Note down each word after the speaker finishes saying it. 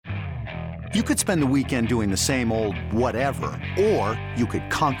You could spend the weekend doing the same old whatever, or you could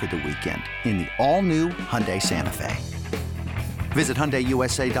conquer the weekend in the all-new Hyundai Santa Fe. Visit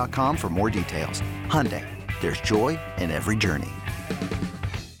HyundaiUSA.com for more details. Hyundai, there's joy in every journey.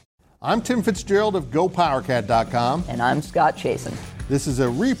 I'm Tim Fitzgerald of GoPowerCat.com. And I'm Scott Chasen. This is a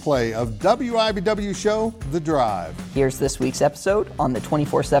replay of WIBW show, The Drive. Here's this week's episode on the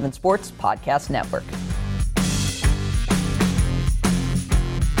 24/7 Sports Podcast Network.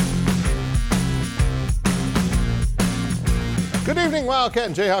 Good evening, Wildcat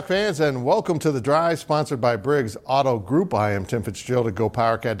and Jayhawk fans, and welcome to The Drive, sponsored by Briggs Auto Group. I am Tim Fitzgerald at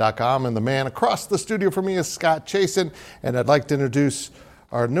GoPowerCat.com, and the man across the studio from me is Scott Chasen, and I'd like to introduce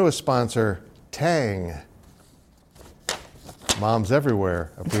our newest sponsor, Tang. Moms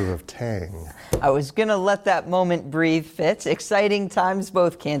everywhere approve of Tang. I was going to let that moment breathe, Fitz. Exciting times,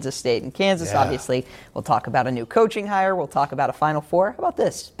 both Kansas State and Kansas, obviously. We'll talk about a new coaching hire. We'll talk about a Final Four. How about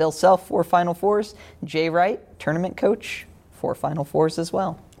this? Bill Self, 4 Final Fours. Jay Wright, tournament coach, 4 Final Fours as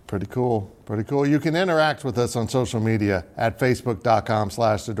well. Pretty cool. Pretty cool. You can interact with us on social media at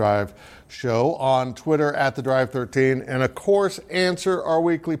Facebook.com/The Drive Show, on Twitter at The Drive 13, and of course, answer our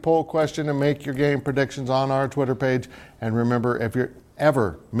weekly poll question and make your game predictions on our Twitter page. And remember, if you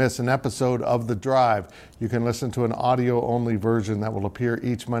ever miss an episode of The Drive, you can listen to an audio-only version that will appear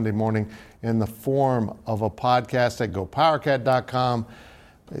each Monday morning in the form of a podcast at GoPowerCat.com.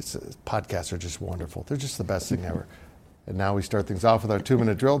 Podcasts are just wonderful. They're just the best thing ever. And now we start things off with our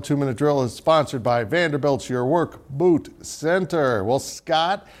 2-minute drill. 2-minute drill is sponsored by Vanderbilt's Your Work Boot Center. Well,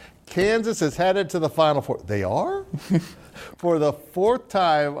 Scott, Kansas is headed to the Final Four. They are? For the 4th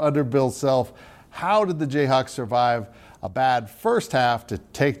time under Bill Self. How did the Jayhawks survive a bad first half to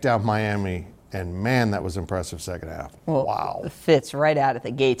take down Miami? And man, that was impressive second half. Well, wow. Fitz right out of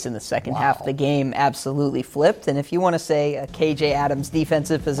the gates in the second half. The game absolutely flipped. And if you want to say a KJ Adams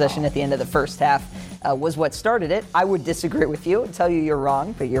defensive possession at the end of the first half was what started it, I would disagree with you and tell you you're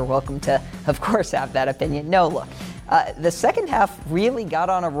wrong, but you're welcome to, of course, have that opinion. No, look, the second half really got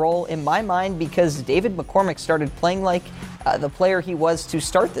on a roll in my mind because David McCormick started playing like the player he was to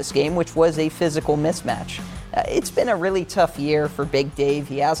start this game, which was a physical mismatch. It's been a really tough year for Big Dave.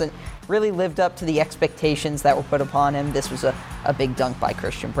 He hasn't really lived up to the expectations that were put upon him. This was a big dunk by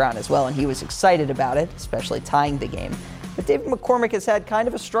Christian Braun as well, and he was excited about it, especially tying the game. But David McCormick has had kind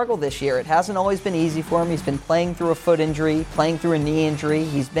of a struggle this year. It hasn't always been easy for him. He's been playing through a foot injury, playing through a knee injury.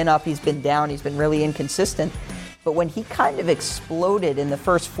 He's been up, he's been down, he's been really inconsistent. But when he kind of exploded in the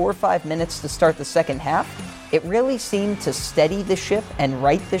first 4 or 5 minutes to start the second half, it really seemed to steady the ship and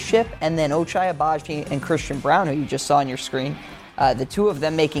right the ship. And then Ochai Agbaji and Christian Braun, who you just saw on your screen, the two of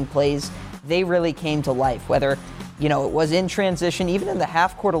them making plays, they really came to life. Whether, it was in transition, even in the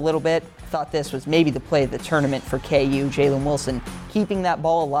half court a little bit, I thought this was maybe the play of the tournament for KU. Jalen Wilson keeping that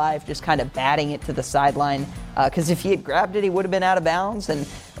ball alive, just kind of batting it to the sideline. Because if he had grabbed it, he would have been out of bounds. And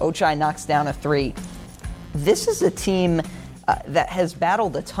Ochai knocks down a 3. This is a team that has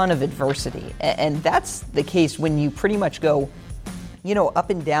battled a ton of adversity. And that's the case when you pretty much go, up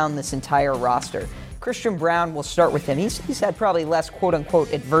and down this entire roster. Christian Braun, we'll start with him. He's had probably less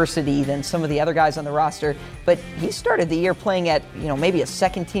quote-unquote adversity than some of the other guys on the roster, but he started the year playing at, maybe a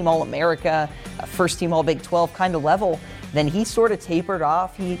second-team All-America, a first-team All-Big 12 kind of level. Then he sort of tapered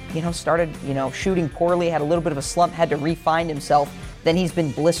off. He, started, shooting poorly, had a little bit of a slump, had to re-find himself. Then he's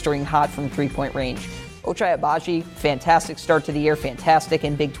been blistering hot from three-point range. Ochai Agbaji, fantastic start to the year, fantastic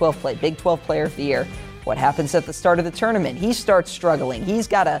in Big 12 play, Big 12 Player of the Year. What happens at the start of the tournament? He starts struggling. He's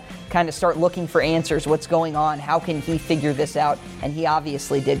got to kind of start looking for answers. What's going on? How can he figure this out? And he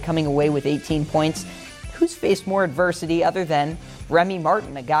obviously did, coming away with 18 points. Who's faced more adversity other than Remy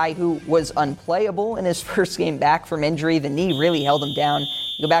Martin, a guy who was unplayable in his first game back from injury? The knee really held him down.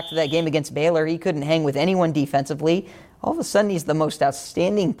 You go back to that game against Baylor, he couldn't hang with anyone defensively. All of a sudden, he's the most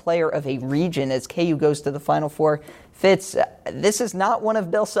outstanding player of a region as KU goes to the Final Four. Fitz, this is not one of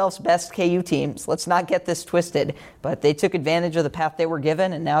Bill Self's best KU teams. Let's not get this twisted. But they took advantage of the path they were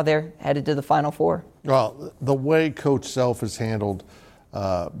given, and now they're headed to the Final Four. Well, the way Coach Self has handled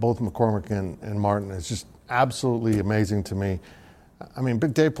both McCormick and Martin is just absolutely amazing to me. I mean,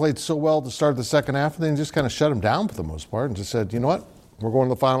 Big Dave played so well to start the second half, and then just kind of shut him down for the most part and just said, you know what? We're going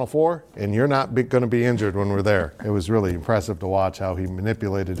to the Final Four, and you're not going to be injured when we're there. It was really impressive to watch how he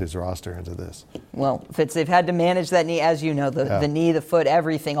manipulated his roster into this. Well, Fitz, they've had to manage that knee, as you know, the knee, the foot,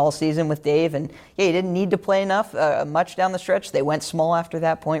 everything all season with Dave. And, he didn't need to play enough much down the stretch. They went small after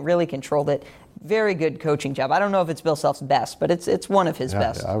that point, really controlled it. Very good coaching job. I don't know if it's Bill Self's best, but it's one of his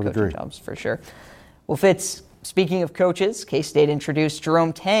best coaching jobs for sure. Well, Fitz, speaking of coaches, K-State introduced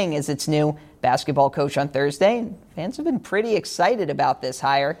Jerome Tang as its new basketball coach on Thursday, and fans have been pretty excited about this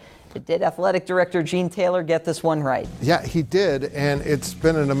hire. Did Athletic Director Gene Taylor get this one right? Yeah, he did, and it's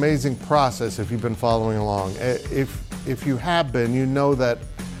been an amazing process if you've been following along. If you have been, you know that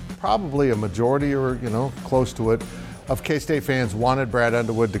probably a majority or, close to it, of K-State fans wanted Brad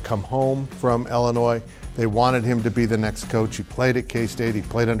Underwood to come home from Illinois. They wanted him to be the next coach. He played at K-State. He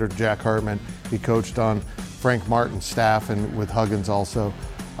played under Jack Hartman. He coached on Frank Martin's staff and with Huggins also,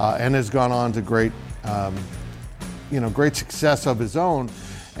 and has gone on to great success of his own.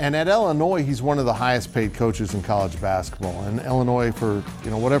 And at Illinois, he's one of the highest paid coaches in college basketball. And Illinois, for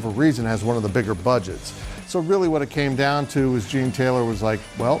whatever reason, has one of the bigger budgets. So really what it came down to is Gene Taylor was like,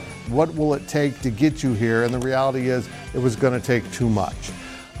 well, what will it take to get you here? And the reality is it was going to take too much.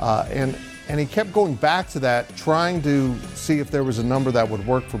 And he kept going back to that, trying to see if there was a number that would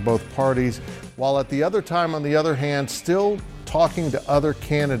work for both parties, while at the other time, on the other hand, still talking to other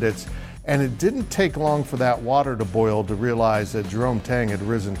candidates. And it didn't take long for that water to boil to realize that Jerome Tang had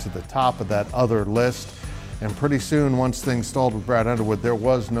risen to the top of that other list. And pretty soon, once things stalled with Brad Underwood, there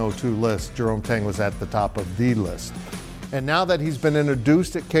was no two lists. Jerome Tang was at the top of the list. And now that he's been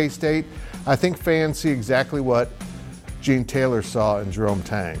introduced at K-State, I think fans see exactly what Gene Taylor saw in Jerome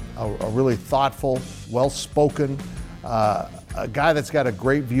Tang. A really thoughtful, well-spoken, a guy that's got a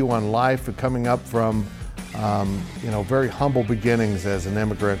great view on life and coming up from very humble beginnings as an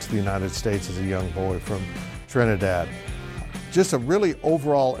immigrant to the United States as a young boy from Trinidad. Just a really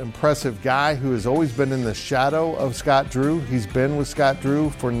overall impressive guy who has always been in the shadow of Scott Drew. He's been with Scott Drew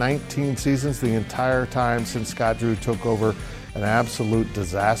for 19 seasons, the entire time since Scott Drew took over an absolute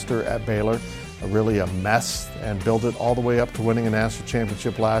disaster at Baylor, really a mess, and built it all the way up to winning a national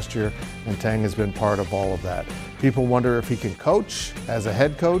championship last year, and Tang has been part of all of that. People wonder if he can coach as a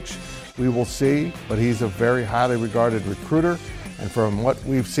head coach. We will see, but he's a very highly regarded recruiter, and from what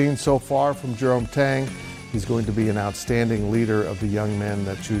we've seen so far from Jerome Tang, he's going to be an outstanding leader of the young men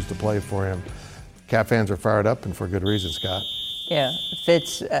that choose to play for him. Cat fans are fired up, and for good reason, Scott. Yeah,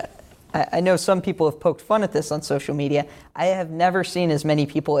 Fitz, I know some people have poked fun at this on social media. I have never seen as many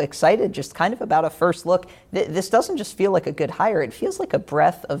people excited just kind of about a first look. This doesn't just feel like a good hire. It feels like a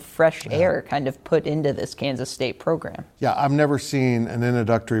breath of fresh air kind of put into this Kansas State program. Yeah, I've never seen an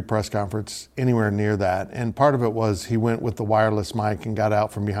introductory press conference anywhere near that. And part of it was he went with the wireless mic and got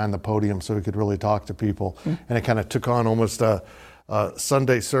out from behind the podium so he could really talk to people. And it kind of took on almost a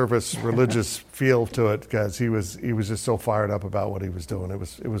Sunday service religious feel to it because he was just so fired up about what he was doing.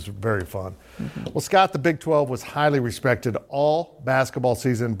 It was very fun. Well, Scott, the Big 12 was highly respected all basketball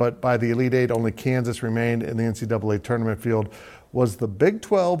season, but by the Elite Eight, only Kansas remained in the NCAA tournament field. Was the Big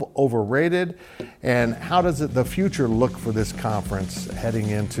 12 overrated? And how does the future look for this conference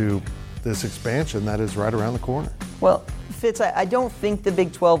heading into this expansion that is right around the corner? Well, Fitz, I don't think the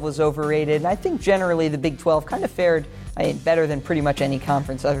Big 12 was overrated. And I think generally the Big 12 kind of fared better than pretty much any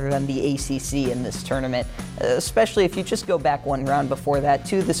conference other than the ACC in this tournament, especially if you just go back one round before that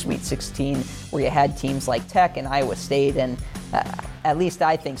to the Sweet 16, where you had teams like Tech and Iowa State, and at least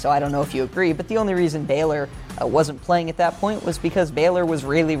I think so. I don't know if you agree, but the only reason Baylor wasn't playing at that point was because Baylor was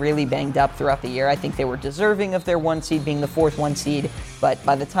really, really banged up throughout the year. I think they were deserving of their one seed being the fourth one seed, but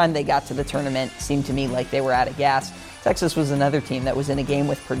by the time they got to the tournament, it seemed to me like they were out of gas. Texas was another team that was in a game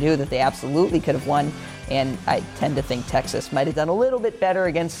with Purdue that they absolutely could have won, and I tend to think Texas might have done a little bit better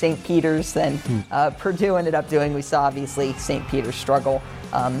against St. Peter's than Purdue ended up doing. We saw, obviously, St. Peter's struggle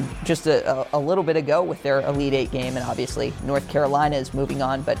just a little bit ago with their Elite Eight game, and obviously North Carolina is moving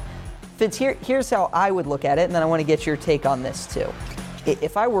on. But Fitz, here's how I would look at it, and then I want to get your take on this too.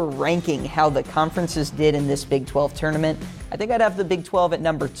 If I were ranking how the conferences did in this Big 12 tournament, I think I'd have the Big 12 at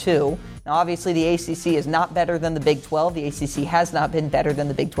number 2. Now, obviously, the ACC is not better than the Big 12. The ACC has not been better than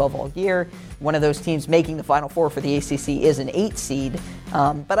the Big 12 all year. One of those teams making the Final Four for the ACC is an 8 seed.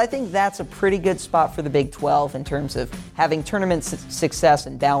 But I think that's a pretty good spot for the Big 12 in terms of having tournament success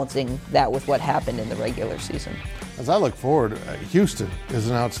and balancing that with what happened in the regular season. As I look forward, Houston is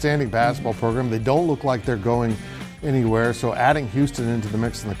an outstanding basketball program. They don't look like they're going anywhere. So adding Houston into the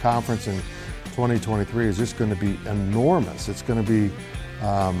mix in the conference in 2023 is just going to be enormous. It's going to be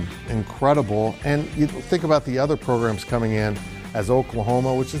incredible. And you think about the other programs coming in as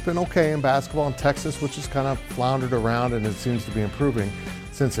Oklahoma, which has been okay in basketball, and Texas, which has kind of floundered around and it seems to be improving.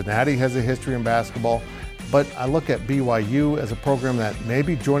 Cincinnati has a history in basketball. But I look at BYU as a program that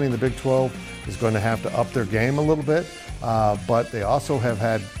maybe joining the Big 12 is going to have to up their game a little bit. But they also have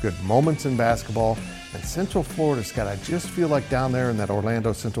had good moments in basketball. And Central Florida, Scott, I just feel like down there in that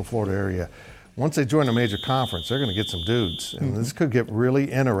Orlando, Central Florida area, once they join a major conference, they're going to get some dudes. And this could get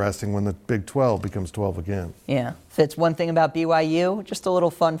really interesting when the Big 12 becomes 12 again. Yeah. Fitz, one thing about BYU, just a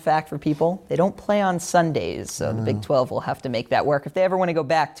little fun fact for people, they don't play on Sundays, so the Big 12 will have to make that work if they ever want to go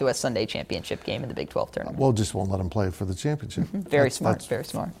back to a Sunday championship game in the Big 12 tournament. Well, just won't let them play for the championship. Very smart.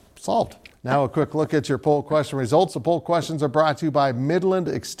 Solved. Now a quick look at your poll question results. The poll questions are brought to you by Midland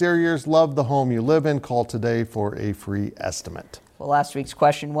Exteriors. Love the home you live in. Call today for a free estimate. Well, last week's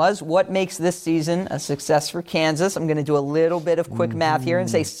question was, what makes this season a success for Kansas? I'm going to do a little bit of quick math here and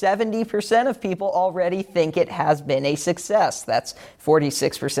say 70% of people already think it has been a success. That's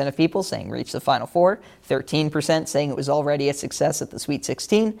 46% of people saying reach the Final Four, 13% saying it was already a success at the Sweet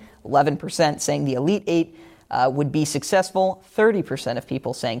 16, 11% saying the Elite Eight would be successful, 30% of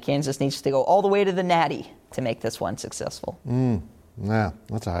people saying Kansas needs to go all the way to the Natty to make this one successful. Yeah,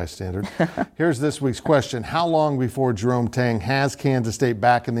 that's a high standard. Here's this week's question. How long before Jerome Tang has Kansas State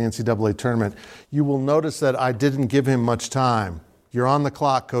back in the NCAA tournament? You will notice that I didn't give him much time. You're on the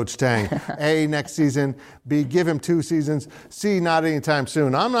clock, Coach Tang. A, next season. B, give him 2 seasons. C, not anytime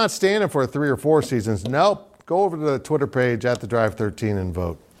soon. I'm not standing for 3 or 4 seasons. Nope. Go over to the Twitter page at the Drive 13 and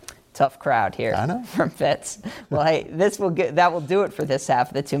vote. Tough crowd here. I know. From Fitz. Well, hey, that will do it for this half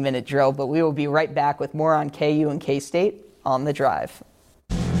of the 2-minute drill, but we will be right back with more on KU and K-State on The Drive.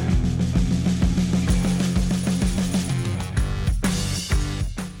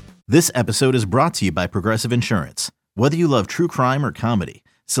 This episode is brought to you by Progressive Insurance. Whether you love true crime or comedy,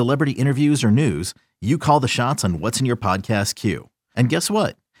 celebrity interviews or news, you call the shots on what's in your podcast queue. And guess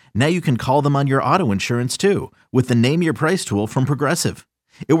what? Now you can call them on your auto insurance too with the Name Your Price tool from Progressive.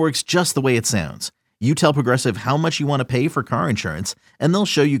 It works just the way it sounds. You tell Progressive how much you want to pay for car insurance, and they'll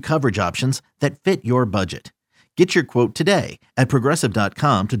show you coverage options that fit your budget. Get your quote today at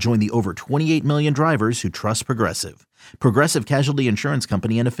Progressive.com to join the over 28 million drivers who trust Progressive. Progressive Casualty Insurance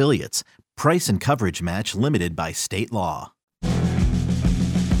Company and Affiliates. Price and coverage match limited by state law.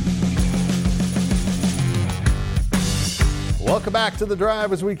 Welcome back to The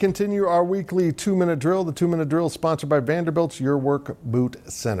Drive as we continue our weekly 2-minute drill. The 2-minute drill is sponsored by Vanderbilt's Your Work Boot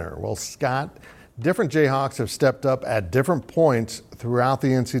Center. Well, Scott, different Jayhawks have stepped up at different points throughout the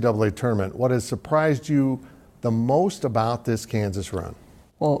NCAA tournament. What has surprised you the most about this Kansas run?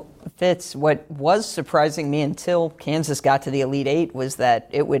 Well, Fitz, what was surprising me until Kansas got to the Elite Eight was that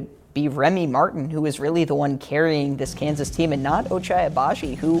it would be Remy Martin who was really the one carrying this Kansas team and not Ochai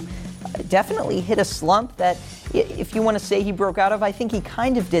Agbaji, who definitely hit a slump that, if you want to say he broke out of, I think he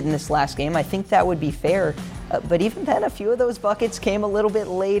kind of did in this last game. I think that would be fair. But even then, a few of those buckets came a little bit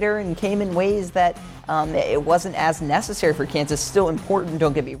later and came in ways that it wasn't as necessary for Kansas. Still important,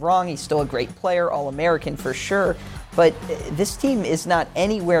 don't get me wrong. He's still a great player, All-American for sure. But this team is not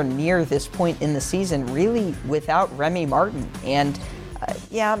anywhere near this point in the season, really, without Remy Martin. And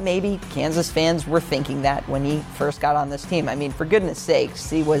yeah, maybe Kansas fans were thinking that when he first got on this team. I mean, for goodness sakes,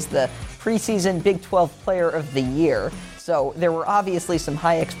 he was the preseason Big 12 Player of the Year. So there were obviously some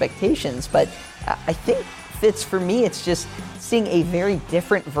high expectations, but I think, Fitz, for me, it's just seeing a very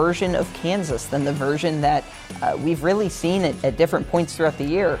different version of Kansas than the version that we've really seen at different points throughout the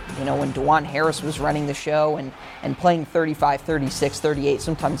year. You know, when DeJuan Harris was running the show and playing 35, 36, 38,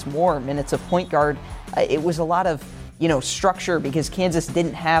 sometimes more minutes of point guard, it was a lot of structure because Kansas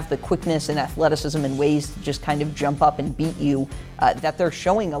didn't have the quickness and athleticism and ways to just kind of jump up and beat you that they're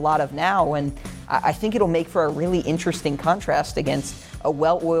showing a lot of now. And I think it'll make for a really interesting contrast against a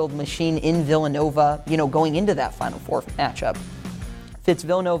well-oiled machine in Villanova, going into that Final Four matchup. Fitz,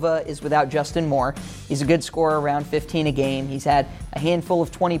 Villanova is without Justin Moore. He's a good scorer, around 15 a game. He's had a handful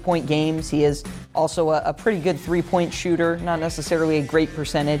of 20-point games. He is also a pretty good three-point shooter, not necessarily a great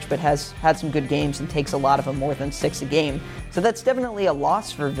percentage, but has had some good games and takes a lot of them, more than 6 a game. So that's definitely a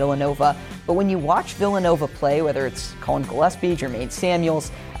loss for Villanova. But when you watch Villanova play, whether it's Colin Gillespie, Jermaine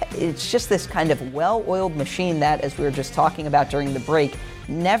Samuels, it's just this kind of well-oiled machine that, as we were just talking about during the break,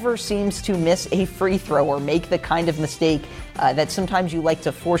 never seems to miss a free throw or make the kind of mistake that sometimes you like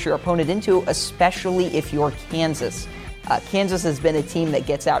to force your opponent into, especially if you're Kansas. Kansas has been a team that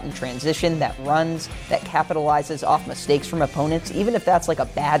gets out in transition, that runs, that capitalizes off mistakes from opponents, even if that's like a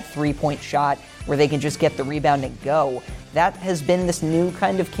bad three-point shot where they can just get the rebound and go. That has been this new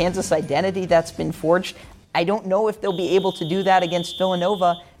kind of Kansas identity that's been forged. I don't know if they'll be able to do that against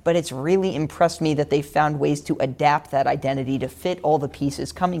Villanova, but it's really impressed me that they found ways to adapt that identity to fit all the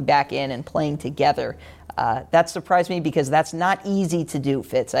pieces coming back in and playing together. That surprised me because that's not easy to do,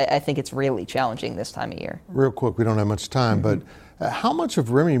 Fitz. I think it's really challenging this time of year. Real quick, we don't have much time, but How much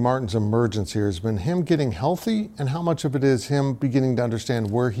of Remy Martin's emergence here has been him getting healthy, and how much of it is him beginning to understand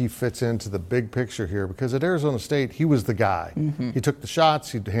where he fits into the big picture here? Because at Arizona State, he was the guy. He took the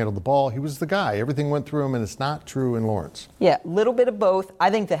shots, he handled the ball, he was the guy. Everything went through him, and it's not true in Lawrence. Yeah, a little bit of both. I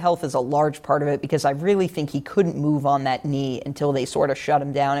think the health is a large part of it because I really think he couldn't move on that knee until they sort of shut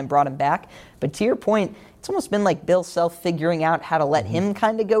him down and brought him back. But to your point, it's almost been like Bill Self figuring out how to let him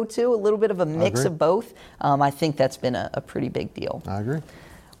kind of go to, a little bit of a mix of both. I think that's been a pretty big deal. I agree.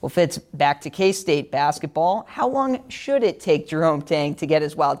 Well, Fitz, back to K-State basketball. How long should it take Jerome Tang to get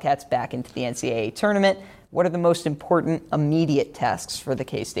his Wildcats back into the NCAA tournament? What are the most important immediate tasks for the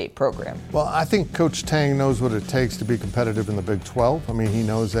K-State program? Well, I think Coach Tang knows what it takes to be competitive in the Big 12. I mean, he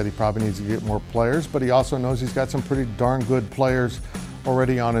knows that he probably needs to get more players, but he also knows he's got some pretty darn good players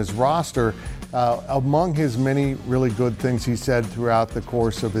already on his roster. Among his many really good things he said throughout the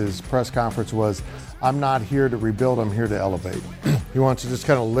course of his press conference was, I'm not here to rebuild, I'm here to elevate. He wants to just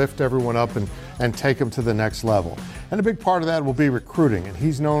kind of lift everyone up and take them to the next level. And a big part of that will be recruiting. And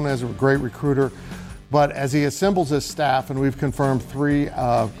he's known as a great recruiter. But as he assembles his staff, and we've confirmed 3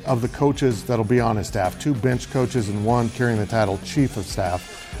 of the coaches that'll be on his staff, 2 bench coaches and 1 carrying the title chief of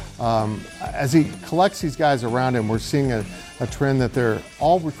staff. As he collects these guys around him, we're seeing a trend that they're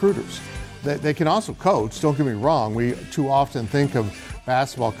all recruiters. They can also coach, don't get me wrong. We too often think of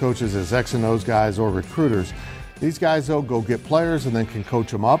basketball coaches as X and O's guys or recruiters. These guys, though, go get players and then can coach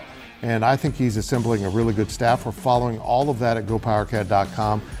them up. And I think he's assembling a really good staff. We're following all of that at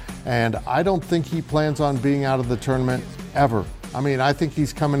GoPowerCat.com. And I don't think he plans on being out of the tournament ever. I mean, I think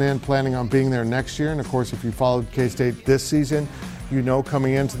he's coming in planning on being there next year. And, of course, if you followed K-State this season, you know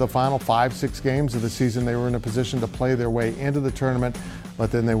coming into the final 5-6 games of the season, they were in a position to play their way into the tournament. But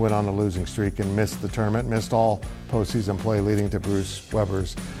then they went on a losing streak and missed the tournament, missed all postseason play, leading to Bruce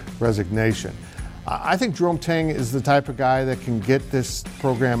Weber's resignation. I think Jerome Tang is the type of guy that can get this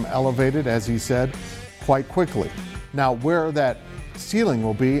program elevated, as he said, quite quickly. Now, where that ceiling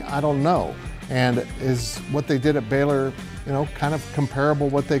will be, I don't know. And is what they did at Baylor, kind of comparable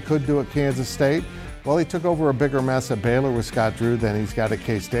what they could do at Kansas State? Well, he took over a bigger mess at Baylor with Scott Drew than he's got at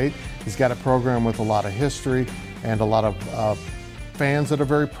K-State. He's got a program with a lot of history and a lot of fans that are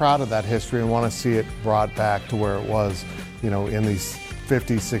very proud of that history and want to see it brought back to where it was, in these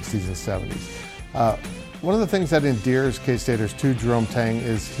 50s, 60s, and 70s. One of the things that endears K-Staters to Jerome Tang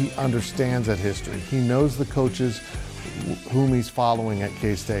is he understands that history. He knows the coaches whom he's following at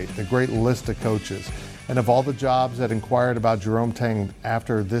K-State, the great list of coaches. And of all the jobs that inquired about Jerome Tang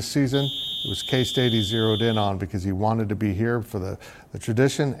after this season, it was K-State he zeroed in on because he wanted to be here for the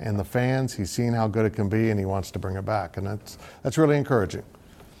tradition and the fans. He's seen how good it can be, and he wants to bring it back. And that's really encouraging.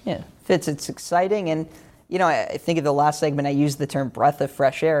 Yeah, Fitz, it's exciting. And, I think of the last segment, I used the term breath of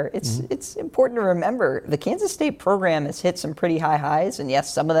fresh air. It's important to remember the Kansas State program has hit some pretty high highs. And,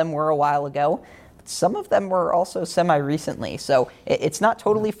 yes, some of them were a while ago. Some of them were also semi-recently. So it's not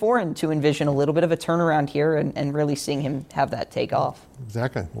totally foreign to envision a little bit of a turnaround here and really seeing him have that take off.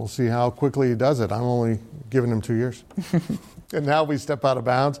 Exactly. We'll see how quickly he does it. I'm only giving him 2 years. And now we step out of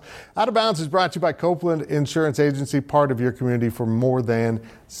bounds. Out of Bounds is brought to you by Copeland Insurance Agency, part of your community for more than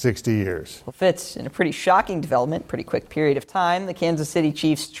 60 years. Well, Fitz, in a pretty shocking development, pretty quick period of time, the Kansas City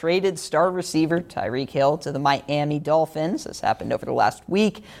Chiefs traded star receiver Tyreek Hill to the Miami Dolphins. This happened over the last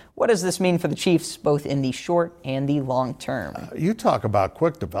week. What does this mean for the Chiefs, both in the short and the long term? You talk about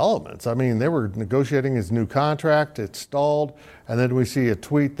quick developments. I mean, they were negotiating his new contract. It stalled. And then we see a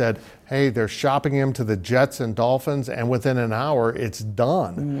tweet that, hey, they're shopping him to the Jets and Dolphins, and within an hour, it's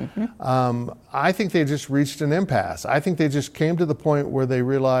done. I think they just reached an impasse. I think they just came to the point where they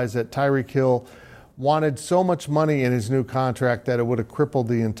realized that Tyreek Hill wanted so much money in his new contract that it would have crippled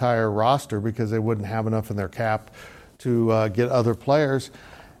the entire roster because they wouldn't have enough in their cap to get other players.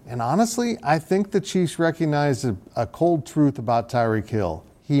 And honestly, I think the Chiefs recognized a cold truth about Tyreek Hill.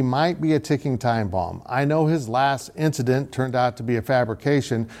 He might be a ticking time bomb. I know his last incident turned out to be a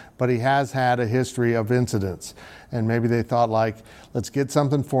fabrication, but he has had a history of incidents. And maybe they thought, let's get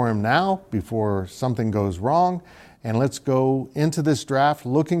something for him now before something goes wrong. And let's go into this draft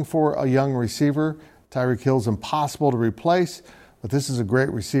looking for a young receiver. Tyreek Hill's impossible to replace, but this is a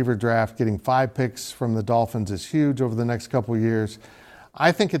great receiver draft. Getting 5 picks from the Dolphins is huge over the next couple of years.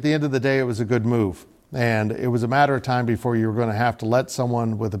 I think at the end of the day, it was a good move. And it was a matter of time before you were going to have to let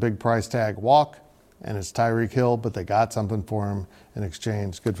someone with a big price tag walk, and it's Tyreek Hill, but they got something for him in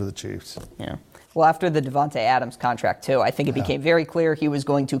exchange. Good for the Chiefs. Yeah. Well, after the Devontae Adams contract, too, I think it became very clear he was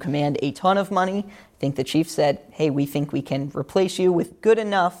going to command a ton of money. I think the Chiefs said, hey, we think we can replace you with good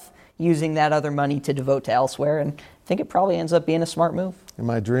enough, using that other money to devote to elsewhere. And I think it probably ends up being a smart move. In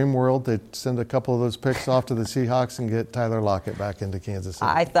my dream world, they'd send a couple of those picks off to the Seahawks and get Tyler Lockett back into Kansas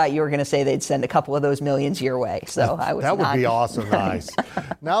City. I thought you were going to say they'd send a couple of those millions your way. So I was That would be awesome. Nice.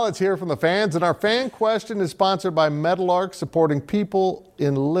 Now let's hear from the fans. And our fan question is sponsored by Meadowlark, supporting people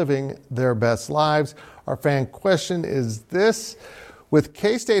in living their best lives. Our fan question is this. With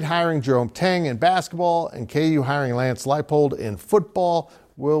K-State hiring Jerome Tang in basketball and KU hiring Lance Leipold in football,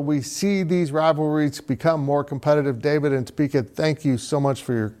 will we see these rivalries become more competitive? David and Topeka, thank you so much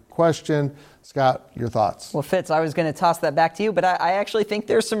for your question. Scott, your thoughts? Well, Fitz, I was going to toss that back to you, but I actually think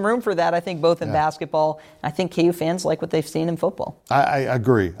there's some room for that. I think both in basketball. I think KU fans like what they've seen in football. I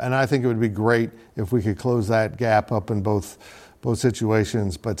agree, and I think it would be great if we could close that gap up in both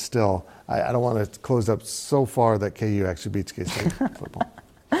situations, but still, I don't want to close up so far that KU actually beats K-State football.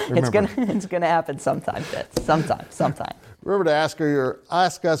 It's gonna happen sometime, Fitz. Sometime. Remember to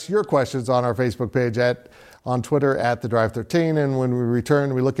ask us your questions on our Facebook page on Twitter at The Drive 13. And when we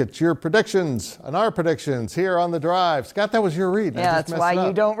return, we look at your predictions and our predictions here on The Drive. Scott, that was your read. Yeah, that's why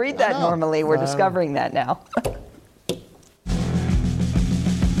you don't read that normally. We're discovering that now.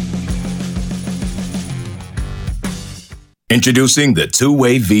 Introducing the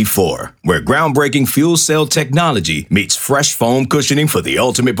Two-Way V4, where groundbreaking fuel cell technology meets fresh foam cushioning for the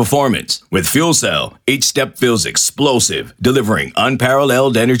ultimate performance. With Fuel Cell, each step feels explosive, delivering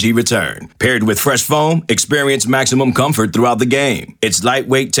unparalleled energy return. Paired with fresh foam, experience maximum comfort throughout the game. Its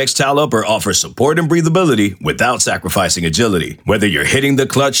lightweight textile upper offers support and breathability without sacrificing agility. Whether you're hitting the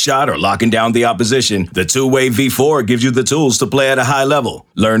clutch shot or locking down the opposition, the Two-Way V4 gives you the tools to play at a high level.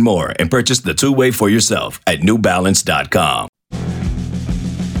 Learn more and purchase the Two-Way for yourself at newbalance.com.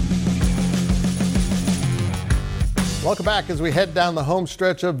 Welcome back as we head down the home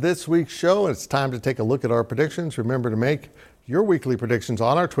stretch of this week's show. It's time to take a look at our predictions. Remember to make your weekly predictions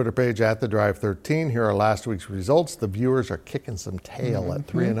on our Twitter page at The Drive 13. Here are last week's results. The viewers are kicking some tail at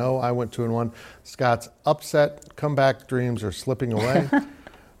 3-0. I went 2-1. Scott's upset comeback dreams are slipping away,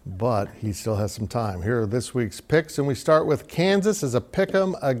 but he still has some time. Here are this week's picks, and we start with Kansas as a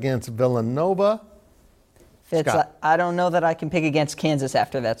pick'em against Villanova. Fitz, I don't know that I can pick against Kansas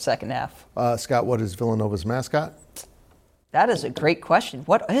after that second half. Scott, what is Villanova's mascot? That is a great question.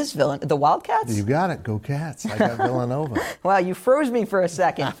 What is Villanova? The Wildcats? You got it. Go Cats. I got Villanova. Wow, you froze me for a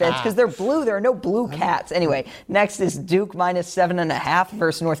second, Fitz, because they're blue. There are no blue cats. Anyway, next is Duke minus 7.5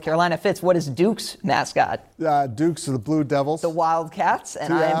 versus North Carolina. Fitz, what is Duke's mascot? Duke's are the Blue Devils. The Wildcats,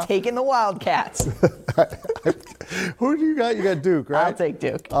 and I am taking the Wildcats. Who do you got? You got Duke, right? I'll take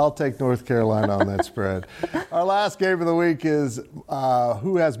Duke. I'll take North Carolina on that spread. Our last game of the week is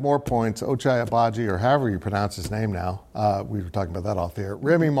who has more points, Ochai Agbaji, or however you pronounce his name now. We were talking about that off the air.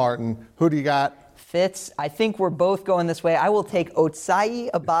 Remy Martin, who do you got? Fitz, I think we're both going this way. I will take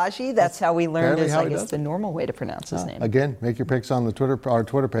Ochai Agbaji. That's how we learned is, I guess, the normal way to pronounce his name. Again, make your picks on our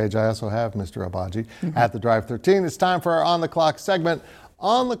Twitter page. I also have Mr. Agbaji at The Drive 13. It's time for our On the Clock segment.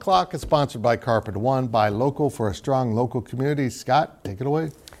 On the Clock is sponsored by Carpet One, buy local for a strong local community. Scott, take it away.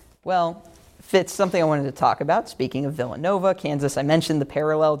 Well, Fitz, something I wanted to talk about. Speaking of Villanova, Kansas, I mentioned the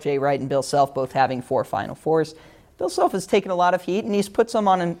parallel. Jay Wright and Bill Self both having 4 Final Fours. Bill Self has taken a lot of heat, and he's put some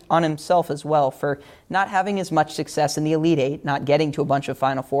on himself as well for not having as much success in the Elite Eight, not getting to a bunch of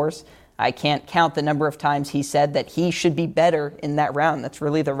Final Fours. I can't count the number of times he said that he should be better in that round. That's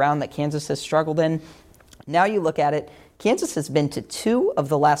really the round that Kansas has struggled in. Now you look at it, Kansas has been to 2 of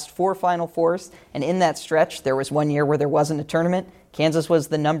the last 4 Final Fours, and in that stretch, there was one year where there wasn't a tournament. Kansas was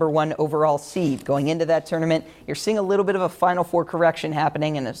the number 1 overall seed going into that tournament. You're seeing a little bit of a Final Four correction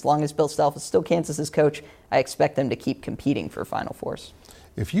happening, and as long as Bill Self is still Kansas's coach, I expect them to keep competing for Final Fours.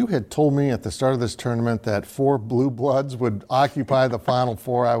 If you had told me at the start of this tournament that 4 blue bloods would occupy the Final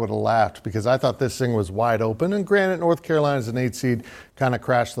Four, I would have laughed because I thought this thing was wide open. And granted, North Carolina's an 8 seed, kind of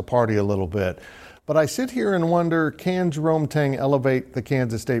crashed the party a little bit. But I sit here and wonder, can Jerome Tang elevate the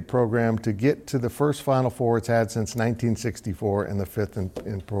Kansas State program to get to the first Final Four it's had since 1964 and the 5th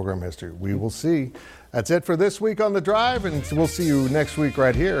in program history? We will see. That's it for this week on The Drive, and we'll see you next week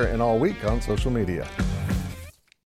right here and all week on social media.